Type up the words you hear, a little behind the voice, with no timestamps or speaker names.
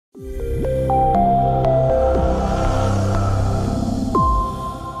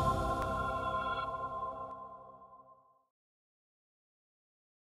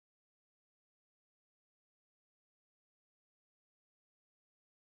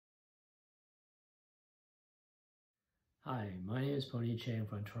Hi, my name is Poney Chiang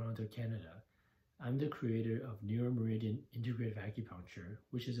from Toronto, Canada. I'm the creator of Neuro-Meridian Integrative Acupuncture,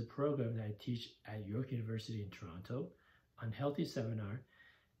 which is a program that I teach at York University in Toronto on Healthy Seminar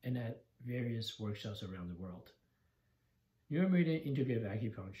and at various workshops around the world. Neuro-Meridian Integrative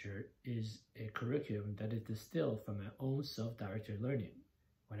Acupuncture is a curriculum that is distilled from my own self-directed learning.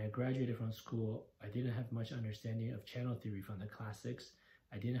 When I graduated from school, I didn't have much understanding of channel theory from the classics.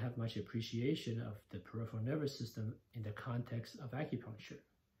 I didn't have much appreciation of the peripheral nervous system in the context of acupuncture.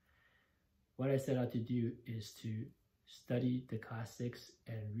 What I set out to do is to study the classics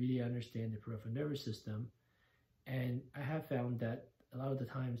and really understand the peripheral nervous system. And I have found that a lot of the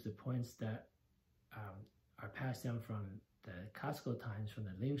times the points that are passed down from the classical times, from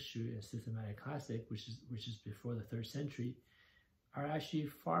the Ling and systematic classic, which is before the 3rd century, are actually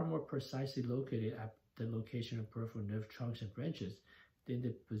far more precisely located at the location of peripheral nerve trunks and branches than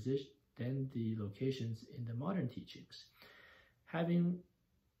the locations in the modern teachings. Having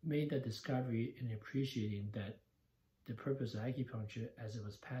made that discovery and appreciating that the purpose of acupuncture as it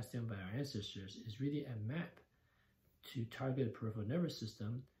was passed down by our ancestors is really a map to target the peripheral nervous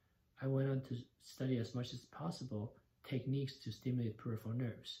system, I went on to study as much as possible techniques to stimulate peripheral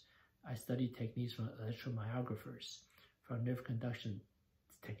nerves. I studied techniques from electromyographers, from nerve conduction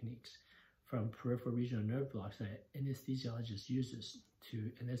techniques, from peripheral regional nerve blocks that anesthesiologist uses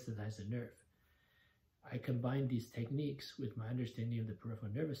to anesthetize the nerve. I combined these techniques with my understanding of the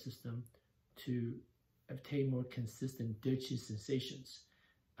peripheral nervous system to obtain more consistent Dipl sensations.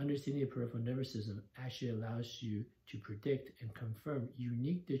 Understanding the peripheral nervous system actually allows you to predict and confirm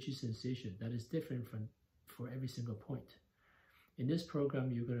unique Dipl sensation that is different for every single point. In this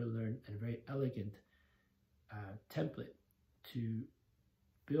program, you're going to learn a very elegant template to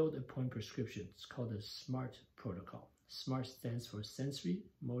build a point prescription. It's called the SMART protocol. SMART stands for sensory,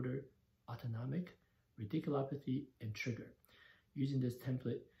 motor, autonomic, radiculopathy, and trigger. Using this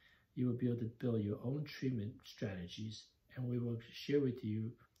template, you will be able to build your own treatment strategies, and we will share with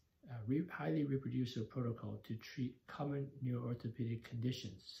you a highly reproducible protocol to treat common neuroorthopedic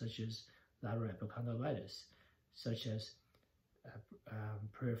conditions such as lateral epicondylitis, such as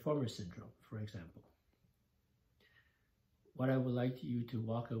piriformis syndrome, for example. What I would like you to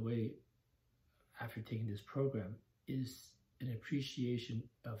walk away after taking this program is an appreciation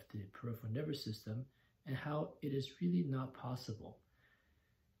of the peripheral nervous system and how it is really not possible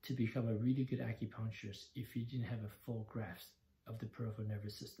to become a really good acupuncturist if you didn't have a full grasp of the peripheral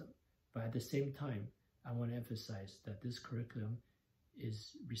nervous system. But at the same time, I want to emphasize that this curriculum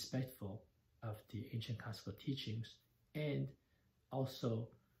is respectful of the ancient classical teachings and also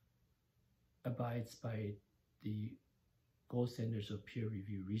abides by the gold standards of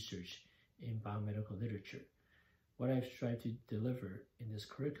peer-reviewed research in biomedical literature. What I've tried to deliver in this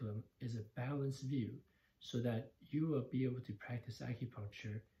curriculum is a balanced view so that you will be able to practice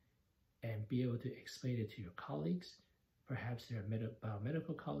acupuncture and be able to explain it to your colleagues, perhaps their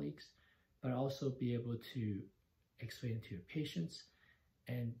biomedical colleagues, but also be able to explain it to your patients,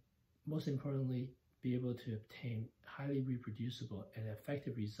 and most importantly, be able to obtain highly reproducible and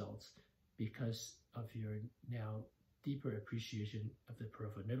effective results because of your now deeper appreciation of the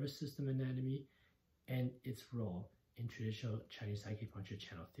peripheral nervous system anatomy and its role in traditional Chinese acupuncture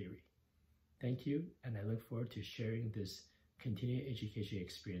channel theory. Thank you, and I look forward to sharing this continuing education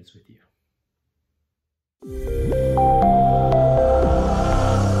experience with you.